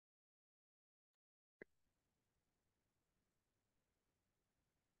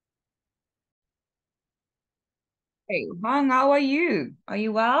Hey, Hoang, how are you? Are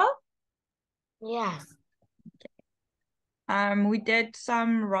you well? Yes. We did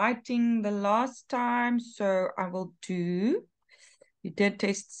some writing the last time, so I will do. You did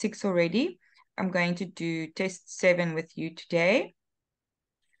test 6 already. I'm going to do test 7 with you today.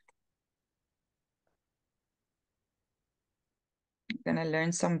 I'm going to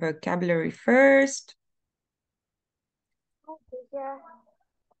learn some vocabulary first. Hi, teacher.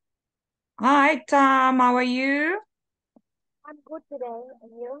 Hi, Tam. How are you? I'm good today.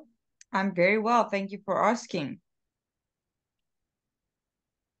 And you? I'm very well. Thank you for asking.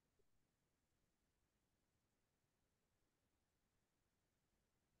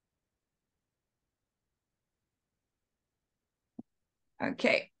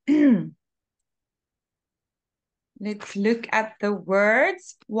 Okay. Let's look at the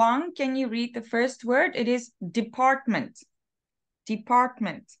words. Hoang, can you read the first word? It is department.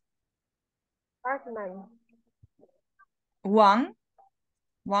 Department. Apartment. Hoang.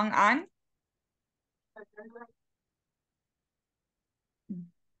 Hoang An.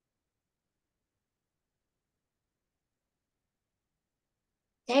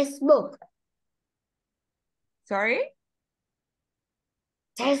 Textbook. Sorry?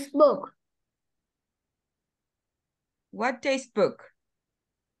 Textbook. What textbook?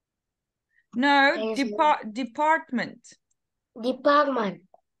 No, Textbook. department. Department.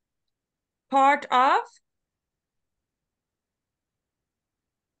 Part of?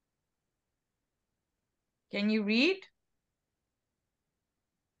 Can you read?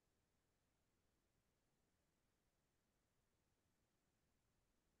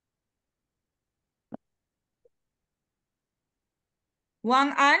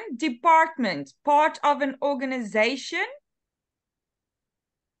 Hoang An, department. Part of an organization.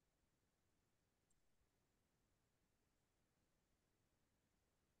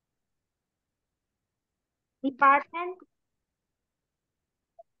 Department.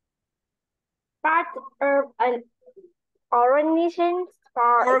 Part of an organization,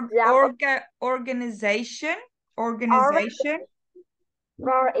 for example. Organization. Or, Organization.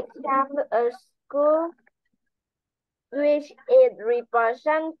 for example, a school which is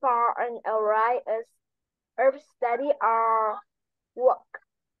represent for an array of study or work.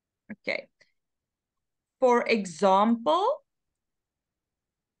 Okay. For example,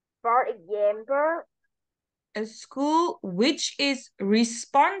 For example, a school which is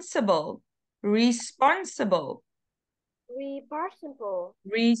responsible. Responsible. responsible. Responsible.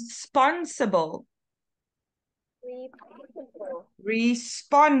 Responsible.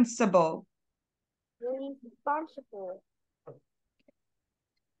 Responsible. Responsible.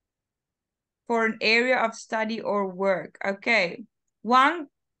 For an area of study or work. Okay. One,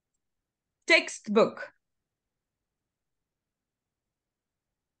 textbook.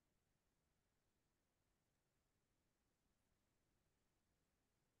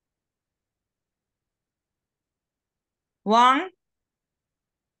 One,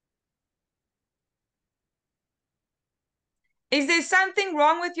 is there something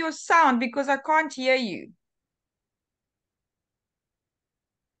wrong with your sound? Because I can't hear you.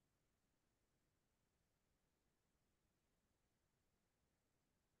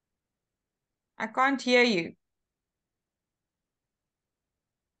 I can't hear you.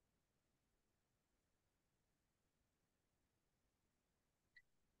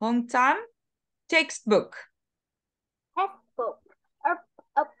 Hong Tam, textbook. Textbook.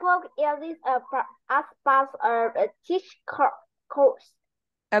 A book is as part of a course.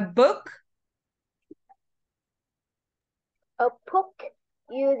 A book. A book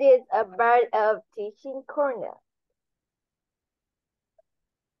uses a part of teaching corner.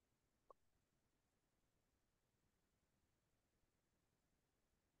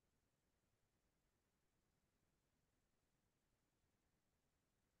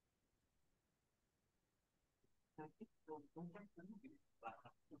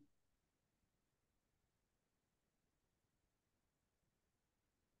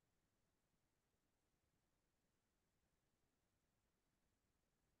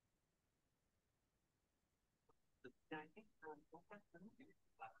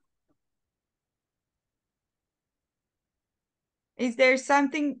 Is there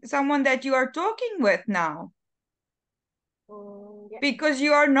someone that you are talking with now? Yeah. Because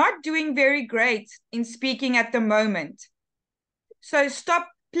you are not doing very great in speaking at the moment. So stop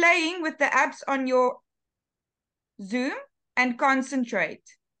playing with the apps on your Zoom and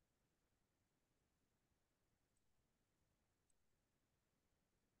concentrate.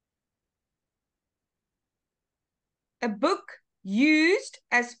 A book used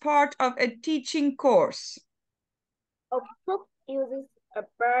as part of a teaching course. A book uses a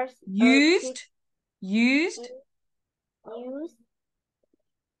part of Used use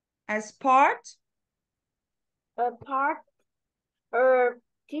as part a part of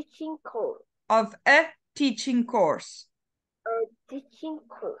teaching course. of a teaching course. A teaching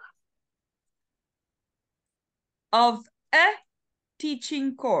course. Of a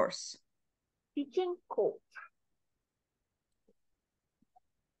teaching course. Teaching course.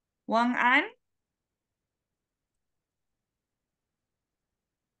 Hoang An.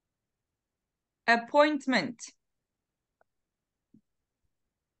 Appointment.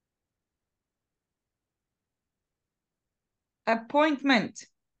 Appointment.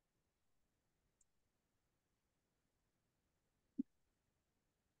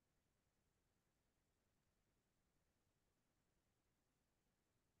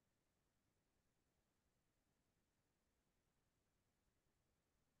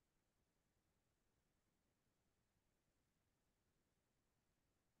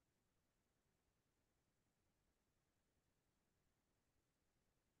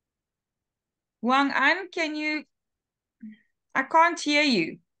 Hoang An, can you? I can't hear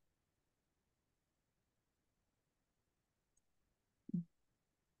you.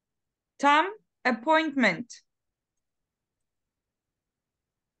 Tom, appointment.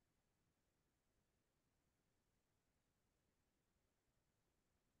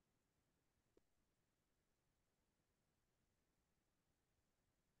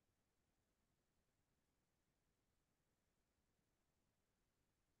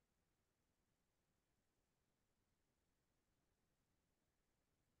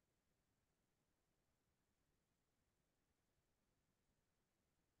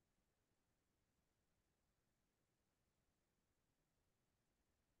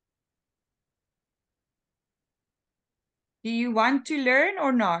 Do you want to learn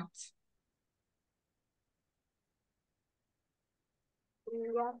or not?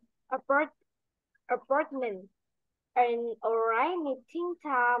 Yeah. Apartment. And alright, meeting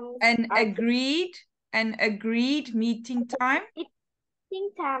times. An agreed meeting time.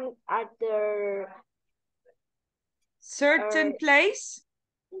 Meeting times at the Certain place.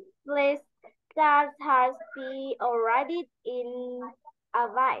 place that has been already in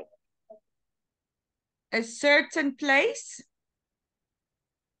advice. A certain place.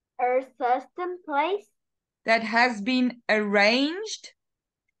 A certain place That has been arranged.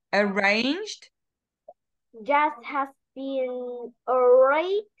 Arranged. just has been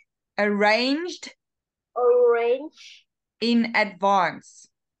arranged. Arranged. Arranged. In advance.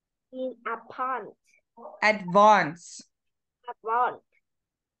 In advance. Advance. Advance.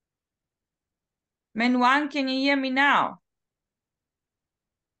 Min Hoang, can you hear me now?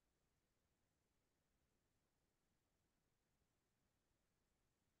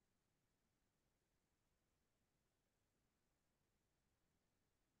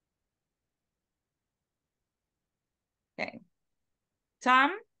 Okay.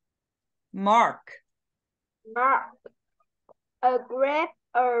 Tom, mark. Mark. A grave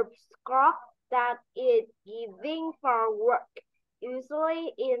or scrap that is giving for work,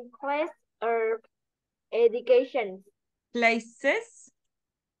 usually in place of education. Places.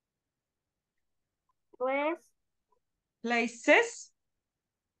 Place. Places.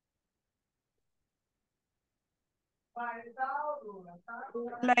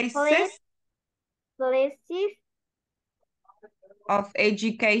 Places. Places Of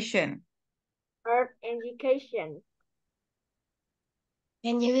education. of education.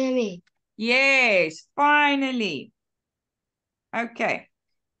 Can you hear me? Yes, finally. Okay.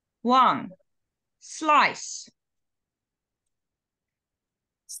 Hoang, slice.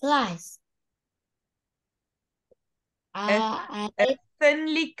 Slice. A I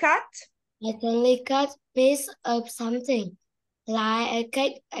thinly cut. thinly cut piece of something, like a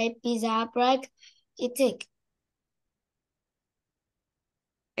cake, a pizza, bread, etc.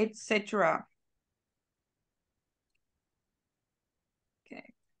 Etc.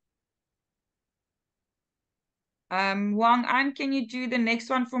 Okay. Hoang An, can you do the next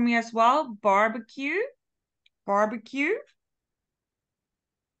one for me as well? Barbecue. Barbecue.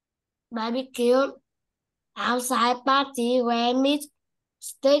 Barbecue. Outside party where meat,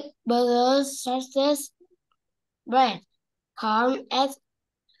 steak, burgers, sausages, bread, corn, eggs,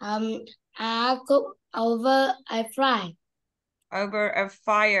 are cooked over a fry. Over a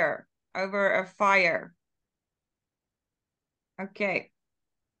fire. Over a fire. Okay.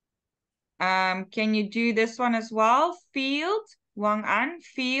 Can you do this one as well? Field. Hoang An,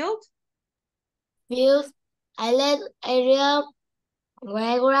 field. Field, island area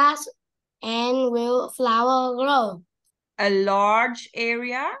where grass and wildflower grow. A large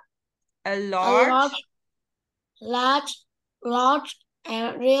area. A A large. large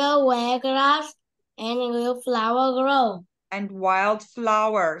area where grass and will flower grow. And wild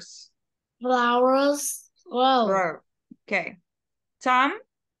flowers Flowers grow. grow. Okay. Tam,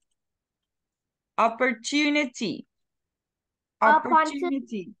 opportunity.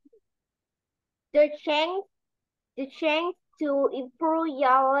 Opportunity. The chance to improve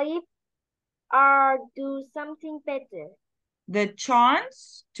your life or do something better. The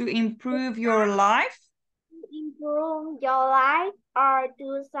chance to improve your life. Improve your life or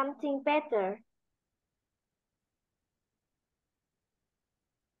do something better.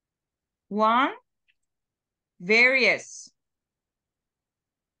 One, various.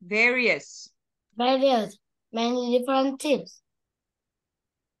 Various. Various, many different tips.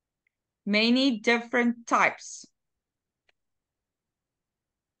 Many different types.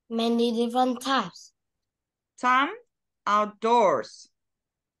 Many different types. Tam, outdoors.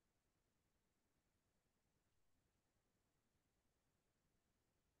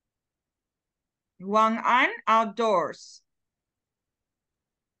 Hoang, outdoors.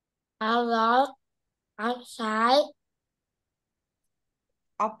 Outdoors, outside,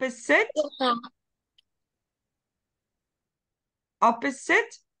 Opposite. outside,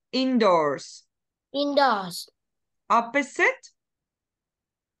 Opposite, indoors. indoors. Opposite,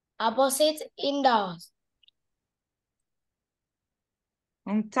 Opposite, indoors.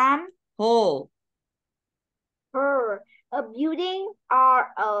 Tam, hall. A building or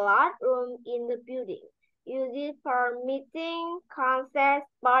a large room in the building. Use it for meeting, concerts,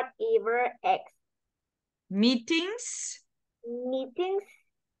 whatever else. Meetings, Meetings,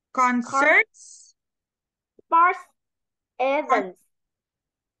 concerts, sports, events.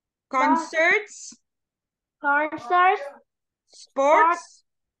 concerts, Concerts, sports,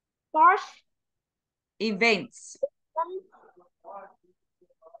 sports, events,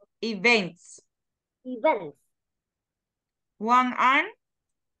 events. events. Hoang,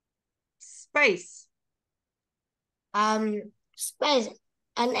 space. Space,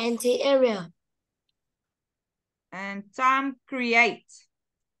 an empty area. And Tam, create.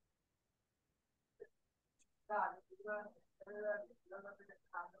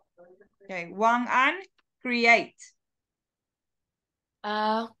 Okay, Hoang, create.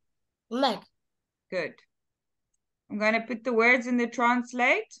 Make. Good. I'm going to put the words in the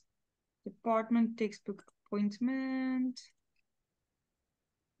translate. Department textbook appointment.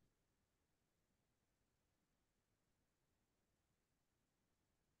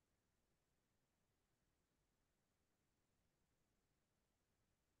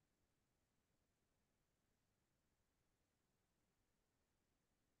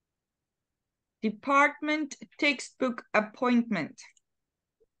 Department textbook appointment.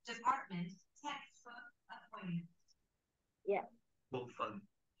 Department textbook appointment. Yeah. Bộ phận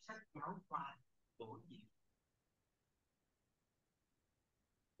sách giáo khoa bộ nhiệm.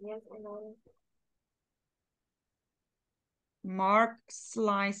 Yes, I know. Mark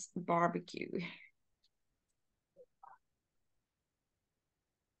sliced barbecue.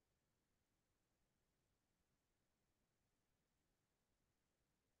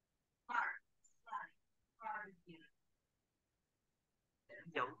 Mark sliced barbecue.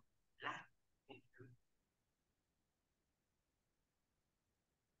 Đánh dấu là hình thức.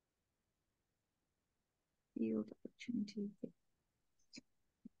 Field opportunity.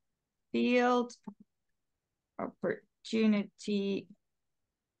 Field opportunity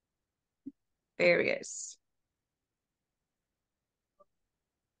areas.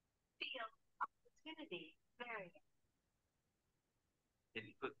 Field opportunity area.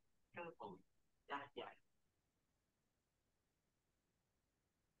 Lĩnh vực cơ hội đa dạng.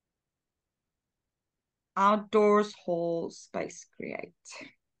 Outdoors hall space create.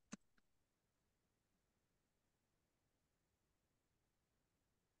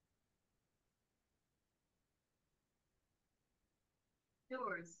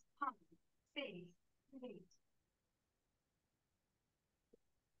 Doors, home, space, create.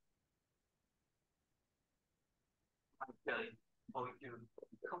 Mặt trời, môi trường,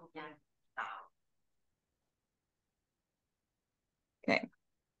 không gian, tạo. Okay.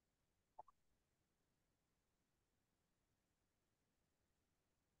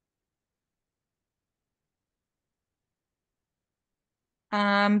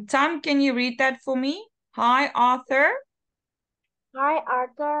 Tam, can you read that for me? Hi, Arthur. Hi,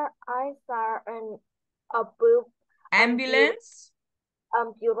 Arthur. I saw a book Ambulance.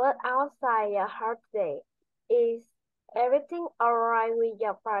 ambulance outside your house today. Is everything alright with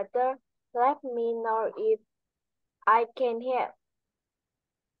your brother? Let me know if I can help.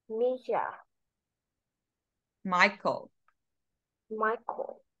 Misha. Michael.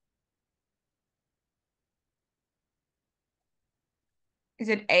 Michael. Is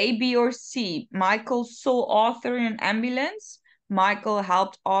it A, B, or C? Michael saw Arthur in an ambulance. Michael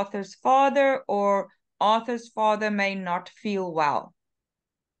helped Arthur's father, or Arthur's father may not feel well.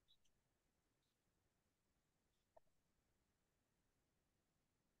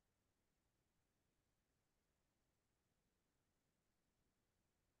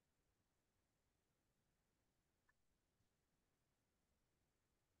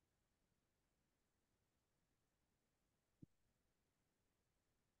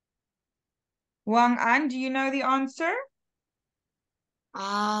 Hoang An, do you know the answer?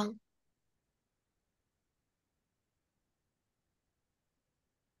 Uh,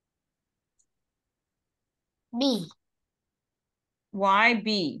 B. Why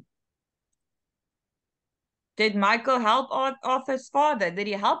B? Did Michael help Arthur's father? Did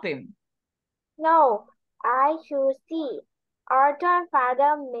he help him? No, I choose C. Arthur's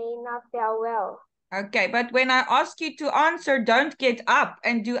father may not feel well. Okay, but when I ask you to answer, don't get up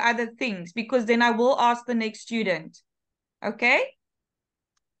and do other things, because then I will ask the next student. Okay?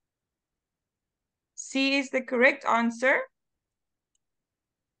 C is the correct answer.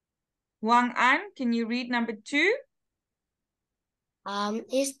 Hoang An, can you read number 2?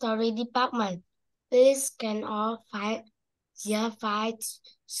 History department. Please can all five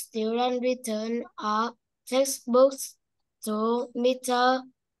students return all textbooks to Mr.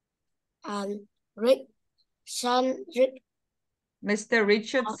 Richardson, Mr.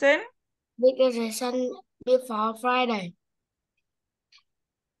 Richardson. Richardson before Friday.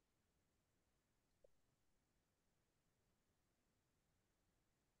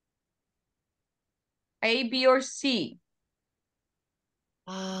 A, B, or C?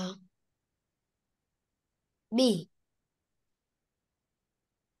 B.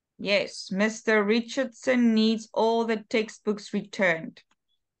 Yes, Mr. Richardson needs all the textbooks returned.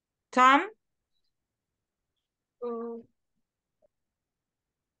 Tom? Mm,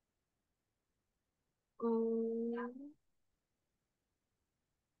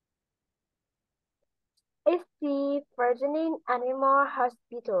 It's the Virginia Animal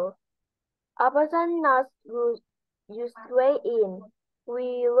Hospital. A person not used way in.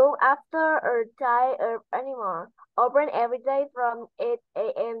 We look after a type of animal. Open every day from 8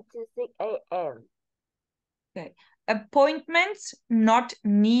 a.m. to 6 a.m. Okay. Appointments not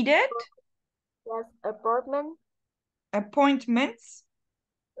needed. Yes, appointment. Appointments.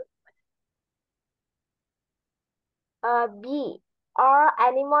 B. All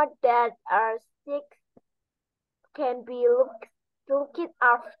animals that are sick can be looked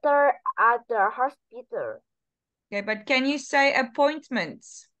after at the hospital. Okay, but can you say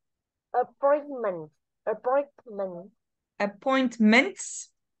appointments? Appointment. Appointments. Appointments.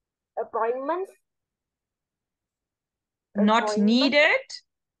 Not needed.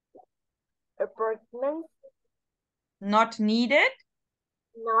 Appointments. Not needed.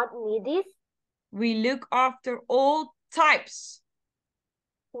 Not needed. We look after all types.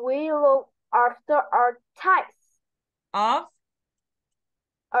 We look after all types Of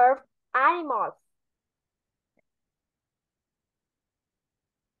animals.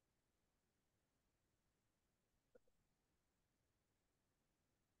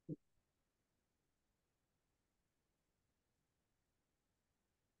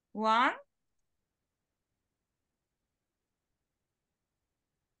 one.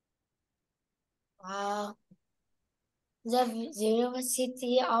 The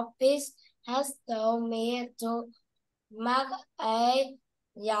university office has told me to mark a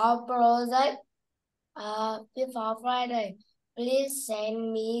your project before Friday. Please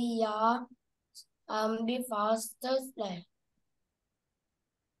send me your before Thursday.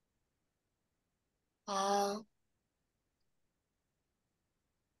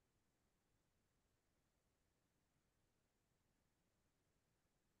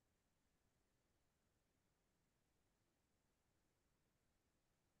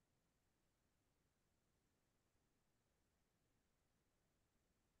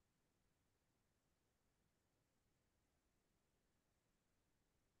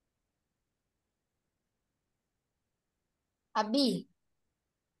 A B.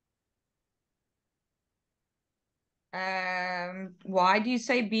 Why do you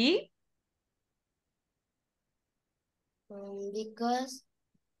say B? Because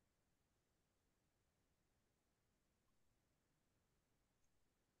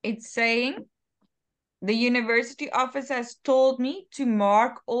It's saying the university office has told me to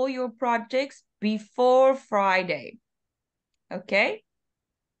mark all your projects before Friday. Okay?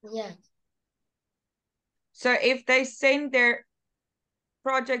 yes. So if they send their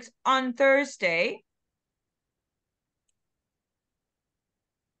projects on Thursday,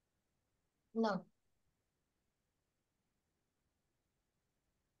 No.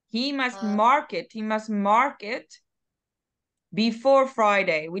 He must mark it. He must mark it before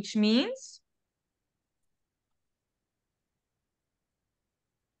Friday, which means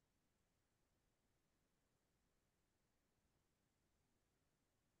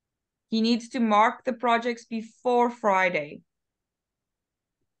he needs to mark the projects before Friday.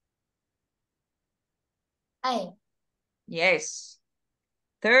 A. Yes.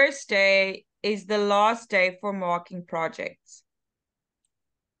 Thursday is the last day for marking projects.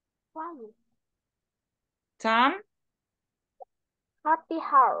 Tom? Happy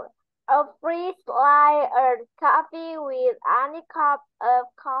hour. A free slice of coffee with any cup of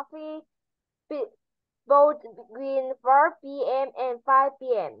coffee both between 4 p.m. and 5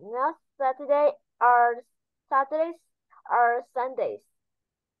 p.m. Not Saturdays or Sundays.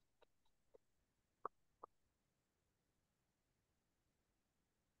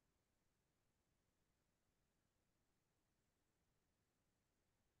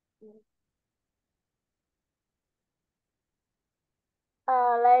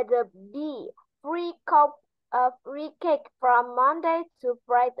 Letter B. Free cake from Monday to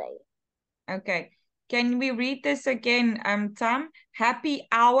Friday. Okay. Can we read this again, Tom? Happy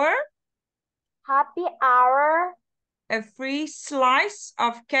hour. Happy hour. A free slice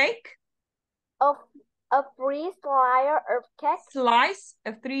of cake. Of a free slice of cake. Slice.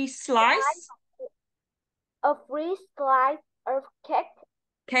 A free slice. A free slice of cake.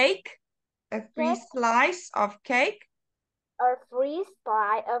 Cake. A free slice of cake. A free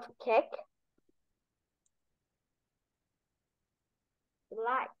slice of cake.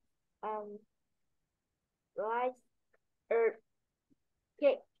 Slice of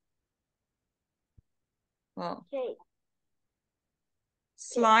cake. Well, cake.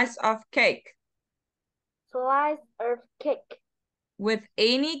 Slice of cake. Slice of cake. With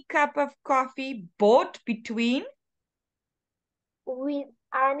any cup of coffee bought between. With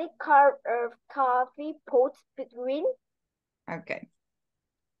any cup of coffee put between. Okay.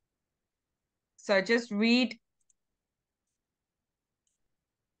 So just read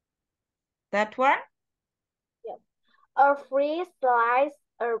that one. Yes. A free slice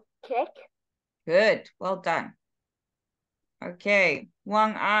of cake. Good. Well done. Okay.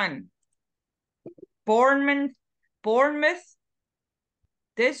 Hoang An. Bournemouth.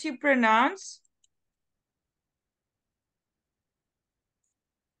 This you pronounce?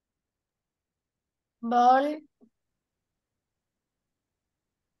 Brown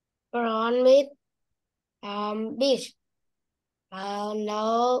with beach.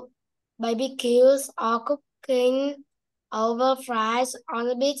 No barbecues or cooking over fries on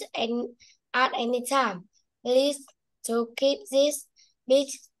the beach at any time. Please to keep this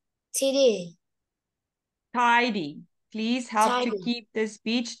beach tidy. Tidy. Please help to keep this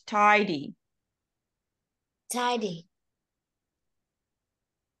beach tidy. Tidy.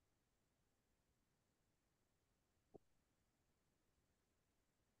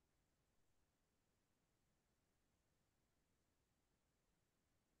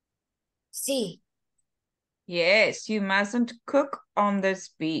 C. Yes, you mustn't cook on this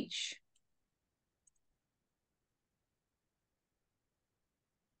beach.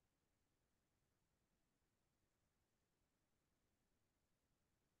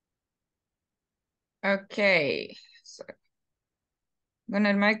 Okay, so I'm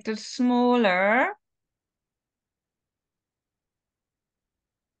gonna make this smaller.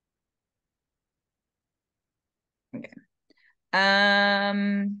 Okay.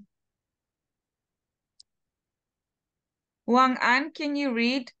 Hoang An, can you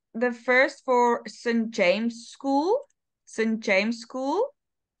read the first for St. James School? St. James School.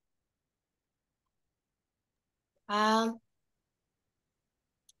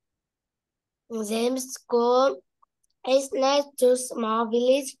 James School is next to small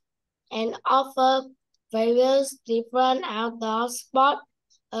village and offer various different outdoor sports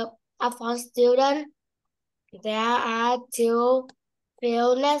for students. There are two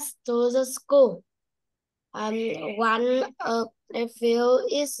fields next to the school. One of the field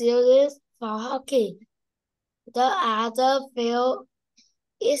is used for hockey. The other field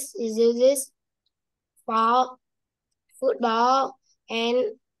is used for football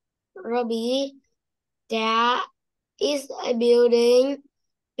and rugby. There is a building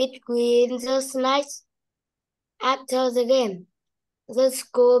between the snacks. After the game, the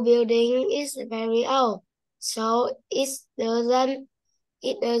school building is very old, so it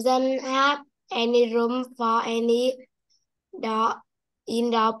doesn't have any room for any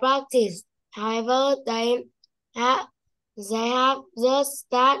indoor practice. However, they have just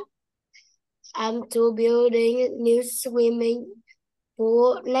started to building new swimming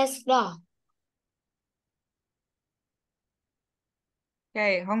pool next door.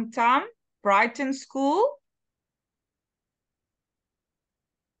 Okay, Hong Tam, Brighton School.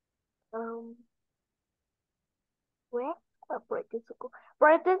 Where? Brighton School.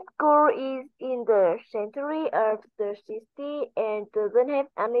 Brighton School is in the center of the city and doesn't have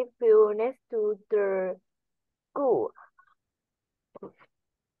any field next to the school.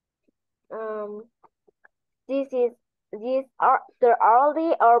 These are the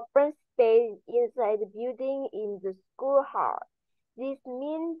only open space inside the building in the school hall. This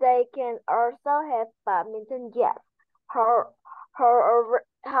means they can also have badminton games. However,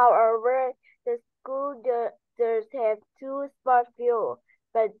 the school does have two sport fields,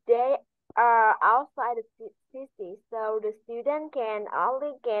 but they are outside the city, so the student can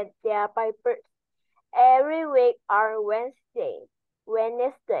only get there by bus every week on Wednesday.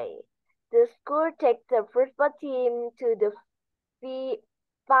 The school takes the football team to the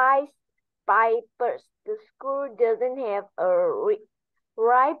five by bus. The school doesn't have a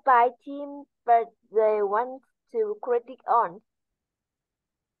right by team, but they want to critic on.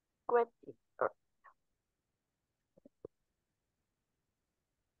 Critic.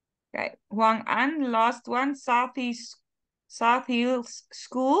 Okay, Hoang An, last one, South Hills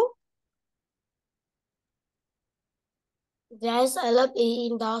School. There's a lovely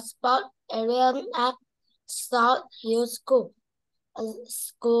indoor sport area at South Hill School. A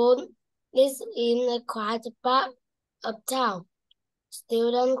school is in a quiet part of town.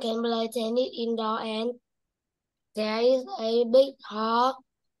 Students can play tennis indoor and there is a big hall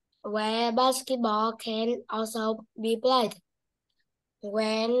where basketball can also be played.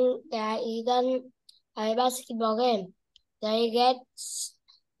 When there isn't a basketball game, they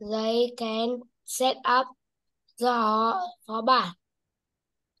can set up the hall for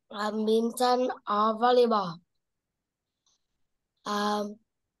badminton or volleyball.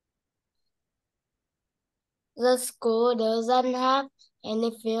 The school doesn't have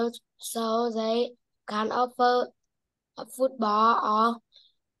any field, so they can offer football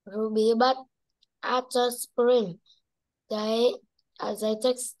or rugby, but after spring, they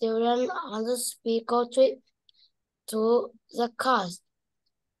take students on the speaker trip to the coast,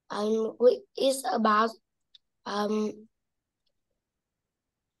 and it's about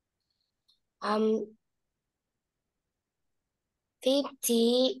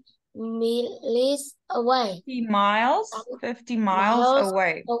 50 miles away. 50 miles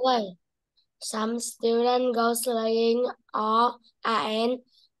away. Some students go sleighing or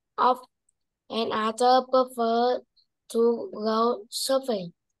off, and others prefer to go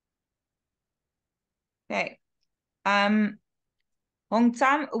surfing. Okay. Hong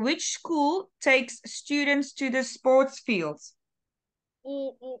Tam, which school takes students to the sports fields?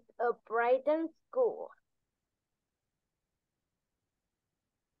 It is a Brighton school.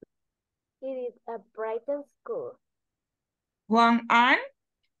 It is a Brighton school. Hoang An,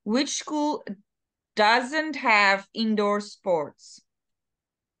 which school doesn't have indoor sports?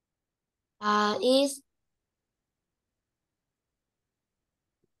 Is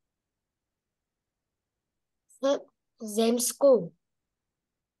James School.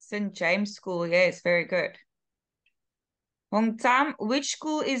 St. James School, yes, very good. Hong Tam, which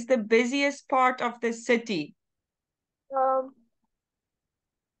school is the busiest part of the city? Let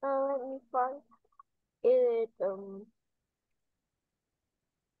me find it.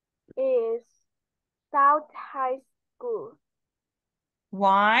 Is South High School.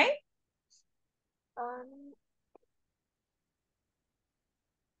 Why?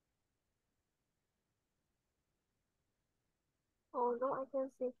 Oh no, I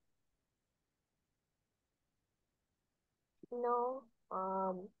can see. No,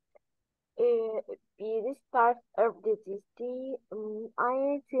 it is part of the city.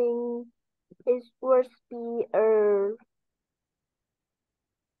 I think it would be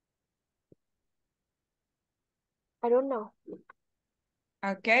I don't know.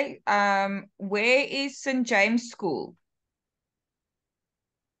 Okay. Where is St. James School?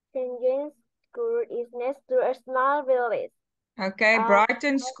 St. James School is next to a small village. Okay,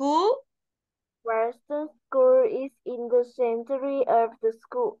 Brighton School? Western School is in the center of the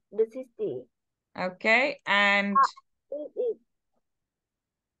city. Okay, and It is,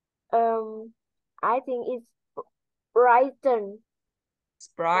 I think it's Brighton. it's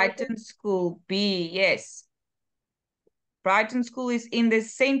Brighton School B, yes. Brighton School is in the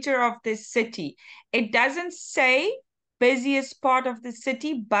center of the city. It doesn't say busiest part of the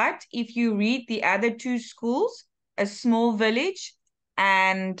city, but if you read the other two schools, a small village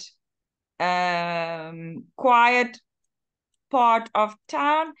and quiet part of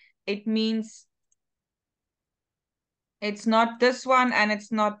town, it means it's not this one and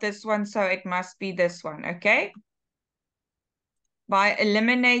it's not this one, so it must be this one, okay? By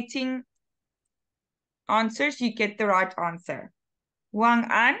eliminating answers, you get the right answer.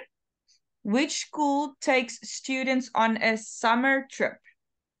 Hoang An, which school takes students on a summer trip?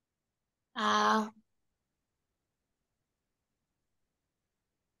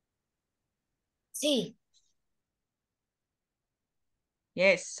 C.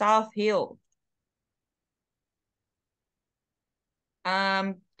 Yes, South Hill.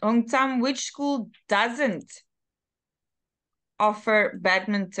 Hong Tam, which school doesn't offer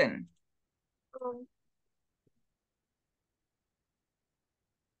badminton?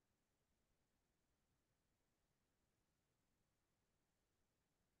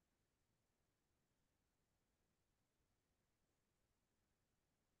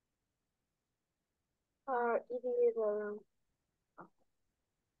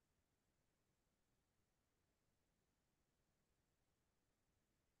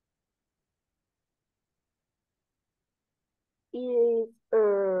 It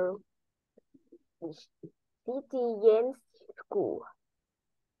is City James School.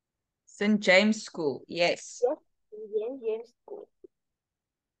 St. James School, yes. Yes, James School.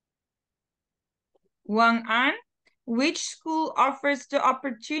 Hoang An, which school offers the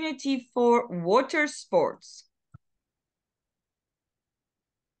opportunity for water sports?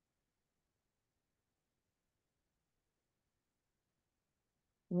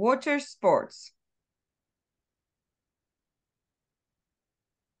 Water sports.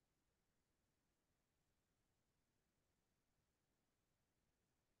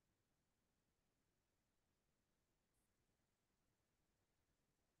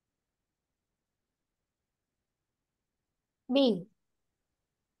 B.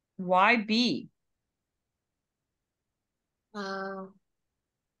 Why B?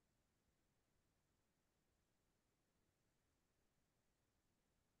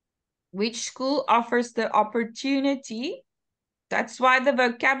 Which school offers the opportunity? That's why the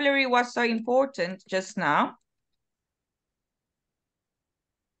vocabulary was so important just now.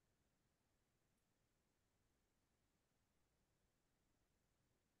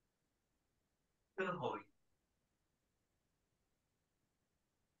 Cơ hội.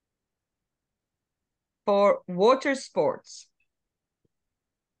 For water sports.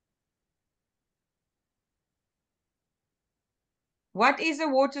 What is a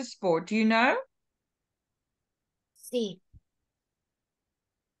water sport? Do you know? C.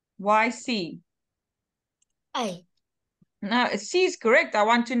 Why C? A. No, C is correct. I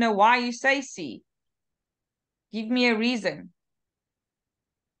want to know why you say C. Give me a reason.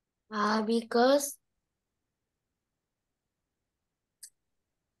 Because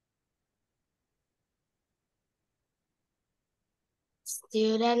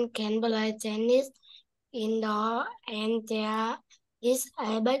students can play tennis indoor, and there is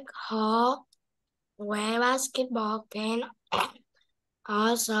a big hall where basketball can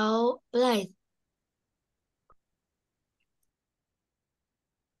also play.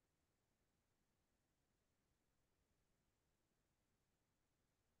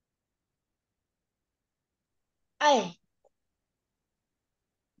 A.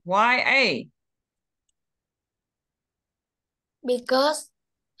 Why A? Because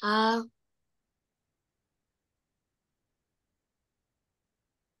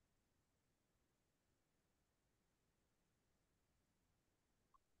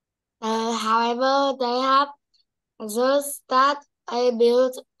however, they have just that I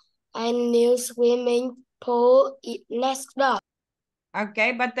built a new swimming pool next door.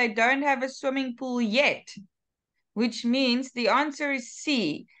 Okay, but they don't have a swimming pool yet, which means the answer is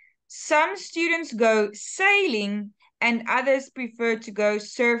C. Some students go sailing and others prefer to go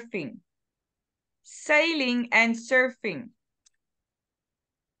surfing. Sailing and surfing.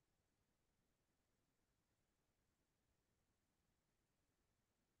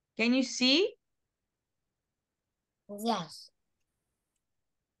 Can you see? Yes.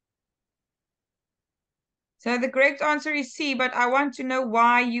 So the correct answer is C, but I want to know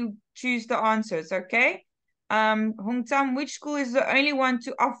why you choose the answers, okay? Hong Tam, which school is the only one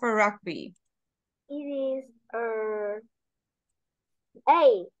to offer rugby? It is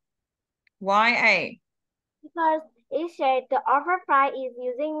A. Why A? Because it said the offer price is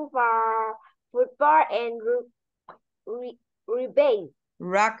using for football and rebate.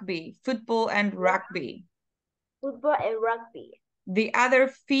 Rugby, football and rugby. Football and rugby. The other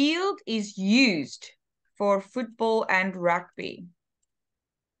field is used for football and rugby.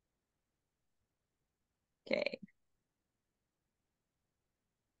 Okay.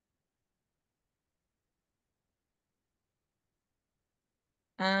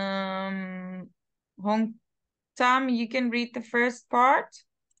 Hong Tam, you can read the first part.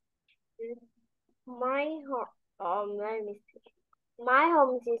 Let me see. My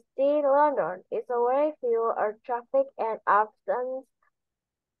home city, London, is very few traffic and often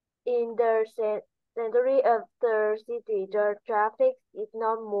in the center of the city. The traffic is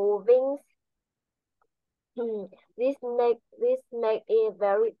not moving. This make it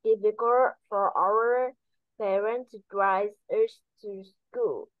very difficult for our parents to drive us to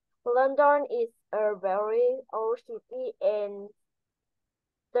school. London is a very old city and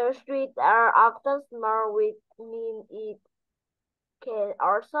the streets are often small, which means it can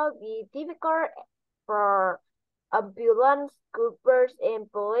also be difficult for ambulance, scooters,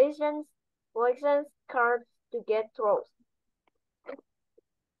 and police cars to get through.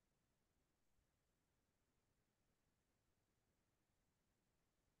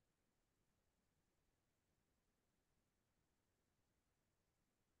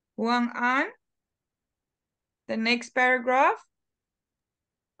 Hoang An, the next paragraph.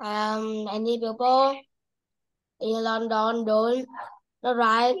 Many people in London don't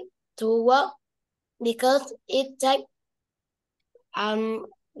drive to work because it takes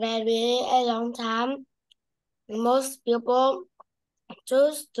very a long time. Most people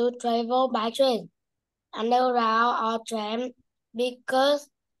choose to travel by train, underground or tram because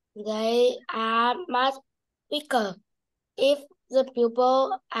they are much quicker. If the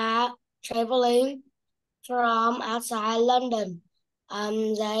people are traveling from outside London,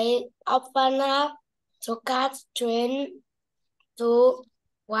 they often have to catch train to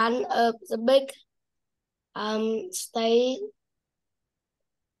one of the big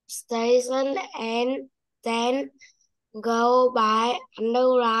station and then go by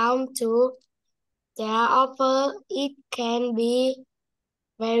underground to their offer. It can be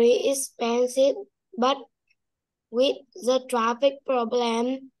very expensive, but with the traffic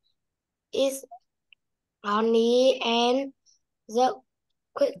problem is only and the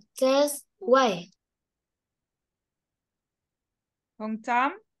quickest way. Hong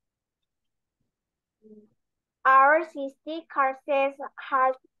Tam. Our city council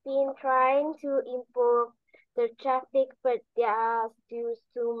has been trying to improve the traffic, but they are still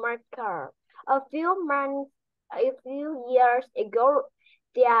too much car. A few years ago,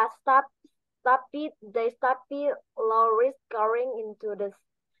 they stopped lorries going into the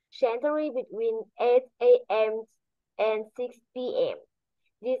center between 8 a.m. and 6 p.m.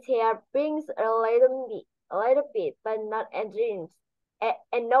 This here brings a little bit, but not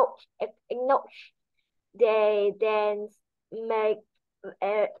enough. They then make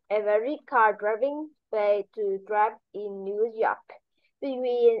every car driving pay to drive in New York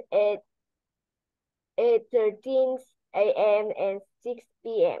between 8:13 a.m. and 6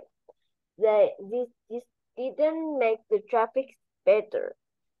 p.m. This didn't make the traffic better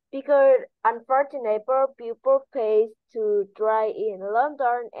because unfortunately people pay to drive in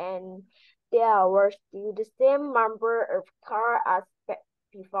London and there were still the same number of cars as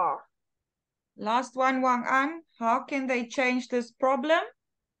before. Last one, Hoang An. How can they change this problem?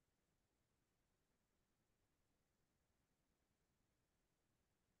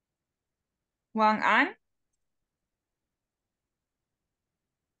 Hoang An.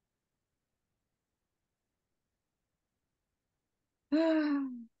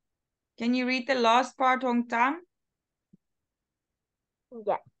 Can you read the last part, Hong Tam?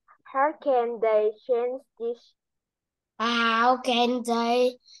 Yeah. How can they change this? How can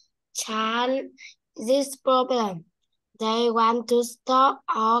they change this problem? They want to stop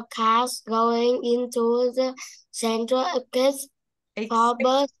all cars going into the central exits for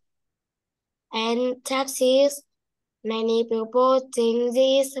bus and taxis. Many people think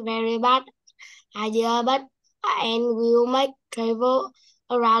this is very bad idea, but and will make travel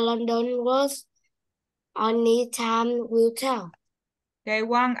around London worse. Only time will tell. Okay,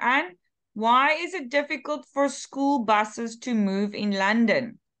 Hoang An, why is it difficult for school buses to move in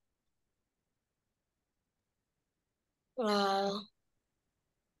London?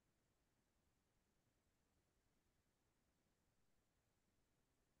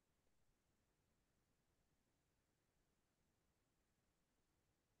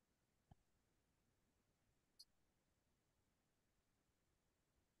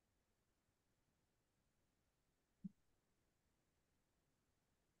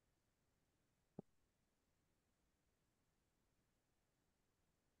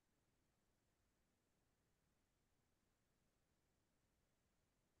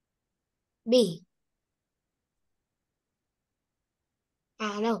 B.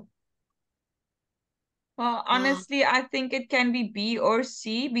 No. Well, honestly, I think it can be B or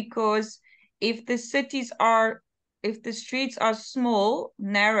C because if the streets are small,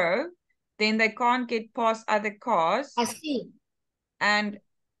 narrow, then they can't get past other cars. C. And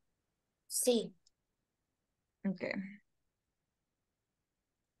C. okay.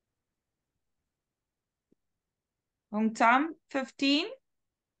 Hong Tam, 15.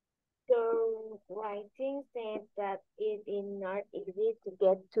 The writing said that it is not easy to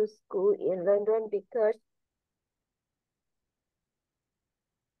get to school in London because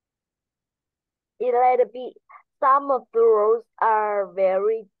some of the roads are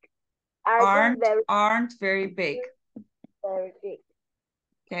Aren't very big. very big.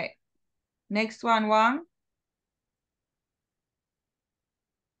 Okay. Next one, Wang.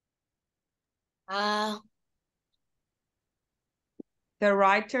 The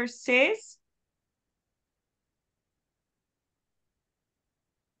writer says.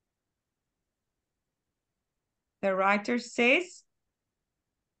 The writer says.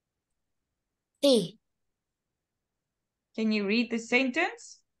 C. Can you read the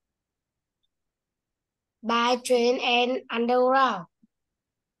sentence? By train and underground.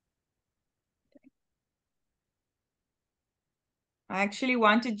 I actually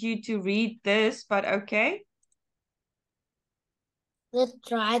wanted you to read this, but okay. The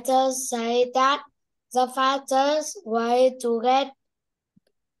writers say that the fastest way to get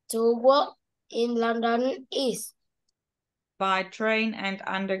to work in London is By train and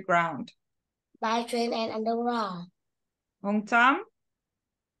underground. by train and underground. Hong Tam?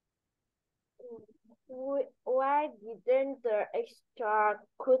 Why didn't the extra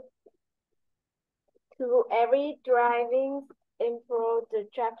cut to every driving improve the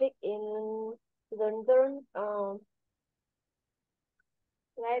traffic in London?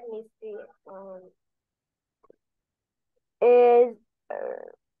 Let me see. Is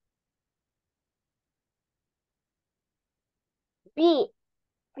B.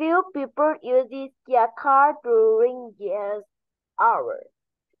 Few people use their car during their hours.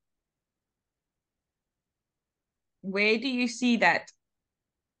 Where do you see that?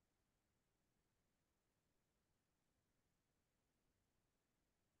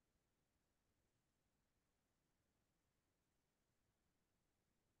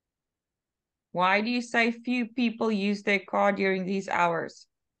 Why do you say few people use their car during these hours?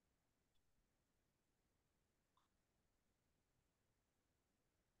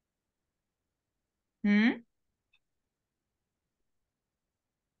 Hmm?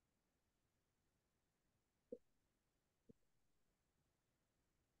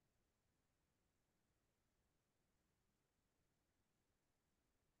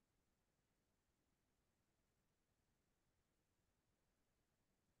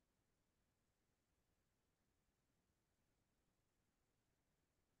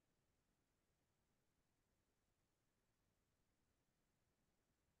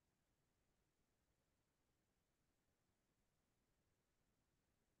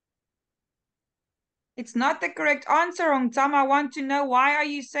 It's not the correct answer, Hong Tam. I want to know, why are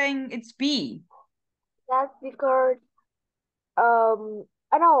you saying it's B? That's because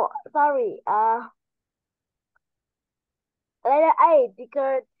no, sorry, letter A,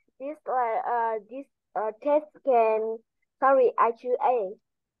 because this test can, sorry, I choose A,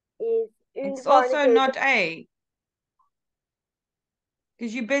 is It's also informative. not A.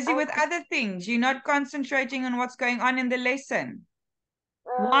 Because you're busy with other things. You're not concentrating on what's going on in the lesson.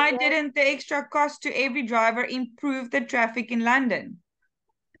 Why Yes, didn't the extra cost to every driver improve the traffic in London?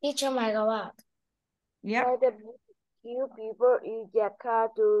 Teacher my God. Yep. let the few people use their car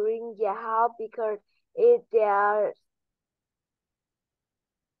during their house because if they are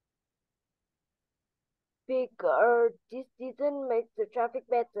bigger, this didn't make the traffic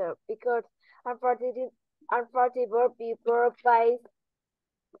better because unfortunately,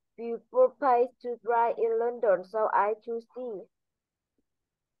 people pay to drive in London, so I choose C.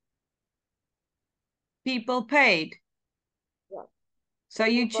 People paid. Yes. So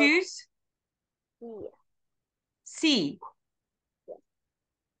you People choose C. C. Yes.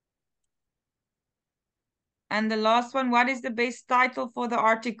 And the last one, what is the best title for the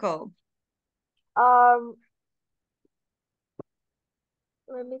article?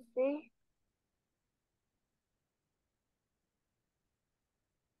 Let me see.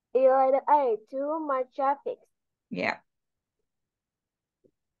 Letter A, too much traffic. Yeah.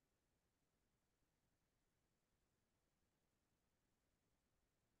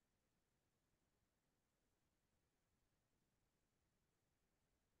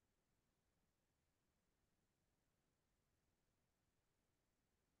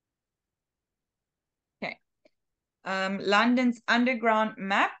 Okay. London's underground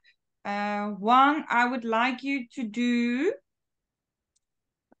map. Wang, I would like you to do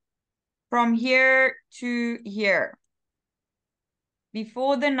from here to here.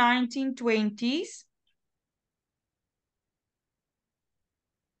 Before the 1920s,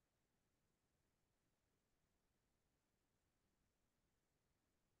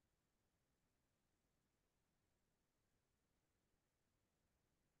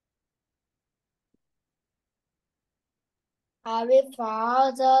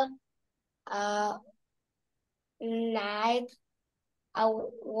 before the night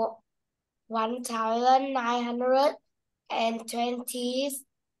 1920s,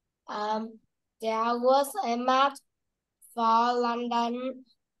 there was a map for London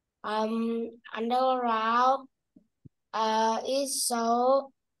Underground. It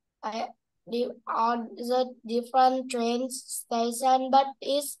showed on the different train station, but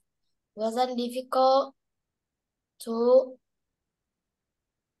it wasn't difficult to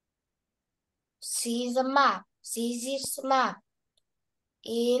see the map. See this map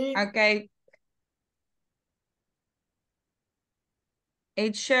in Okay.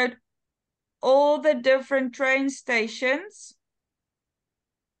 It showed all the different train stations,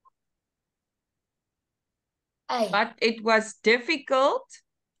 A. but it was difficult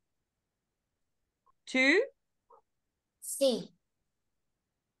to C.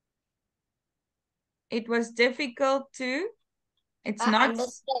 It was difficult to, it's not,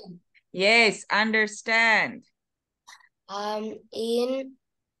 Understand. yes, understand. In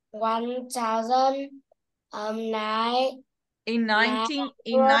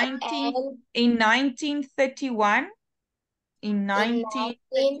 1931, In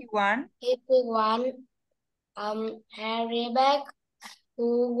 1931, Harry Beck,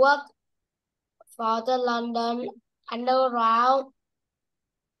 who worked for the London Underground,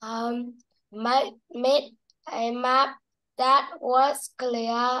 made a map that was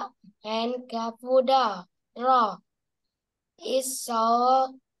clear and careful draw. It saw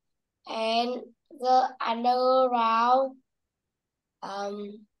and the underground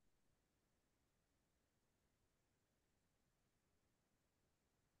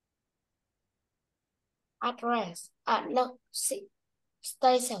address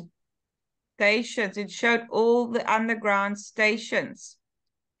station. Stations. It showed all the underground stations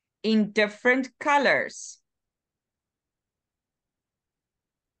in different colors.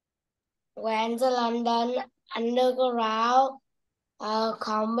 When the London Underground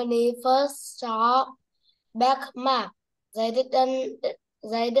company first saw back map, they didn't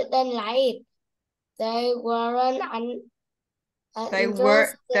like it. They weren't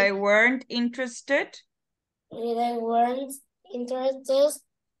interested. They weren't interested. They weren't interested.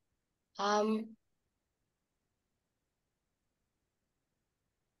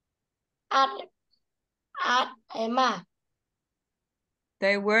 At a map.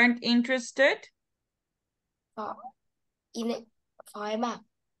 They weren't interested for a map.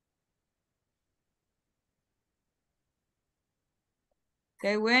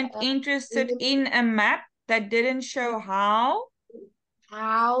 They weren't interested in a map that didn't show how.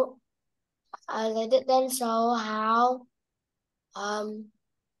 They didn't show how.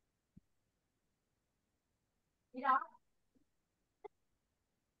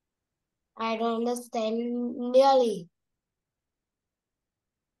 I don't understand nearly.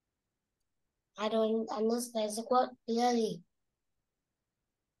 I don't understand the word clearly.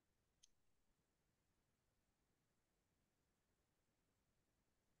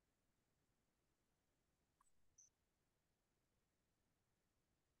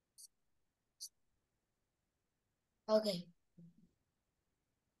 Okay.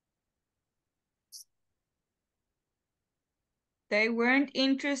 They weren't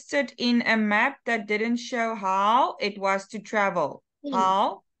interested in a map that didn't show how it was to travel.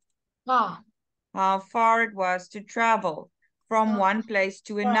 How far it was to travel from one place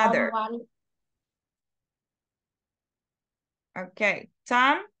to another. Okay,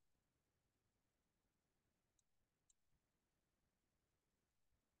 Tam?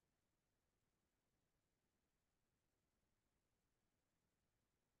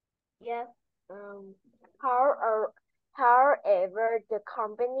 Yes. However, the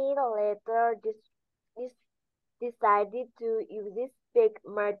company later decided to use this big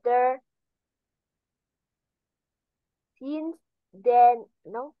murder. Since then,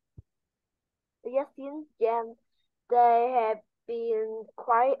 there have been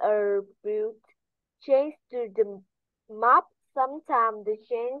quite a few changes to the map. Sometimes the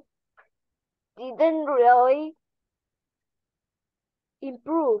change didn't really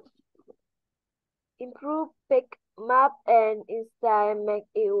improve big map and instead make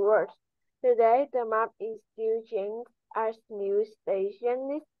it worse. Today, the map is still changed as new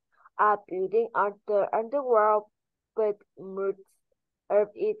stations are building on the underworld, but most of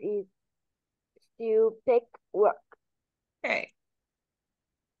it is still big work. Okay.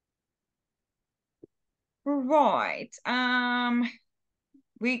 Right.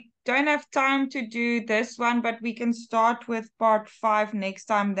 We don't have time to do this one, but we can start with part 5 next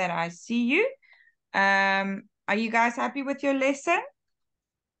time that I see you. Are you guys happy with your lesson?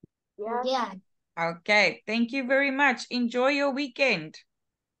 Yes. Yeah. Okay, thank you very much. Enjoy your weekend.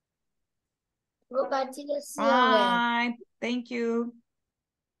 Goodbye, teacher. See you again. Bye. Thank you.